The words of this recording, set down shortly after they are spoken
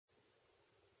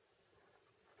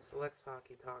Select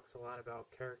Hockey talks a lot about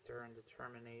character and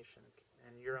determination.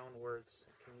 In your own words,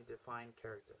 can you define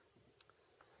character?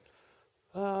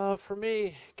 For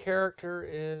me, character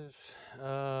is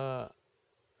uh,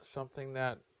 something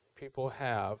that people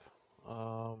have,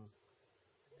 um,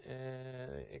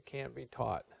 and it can't be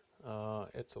taught.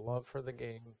 It's a love for the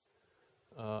game.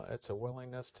 It's a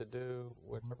willingness to do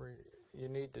whatever you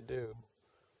need to do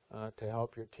to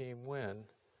help your team win.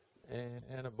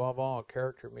 And above all,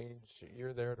 character means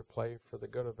you're there to play for the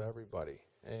good of everybody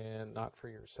and not for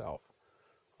yourself.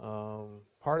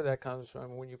 Part of that comes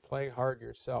from when you play hard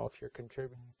yourself, you're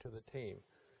contributing to the team.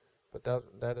 But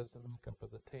that is the makeup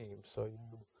of the team. So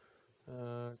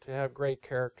to have great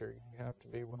character, you have to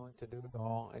be willing to do it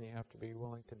all, and you have to be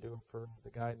willing to do it for the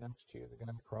guy next to you, the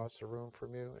guy across the room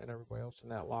from you, and everybody else in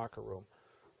that locker room.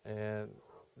 And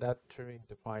that to me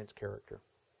defines character.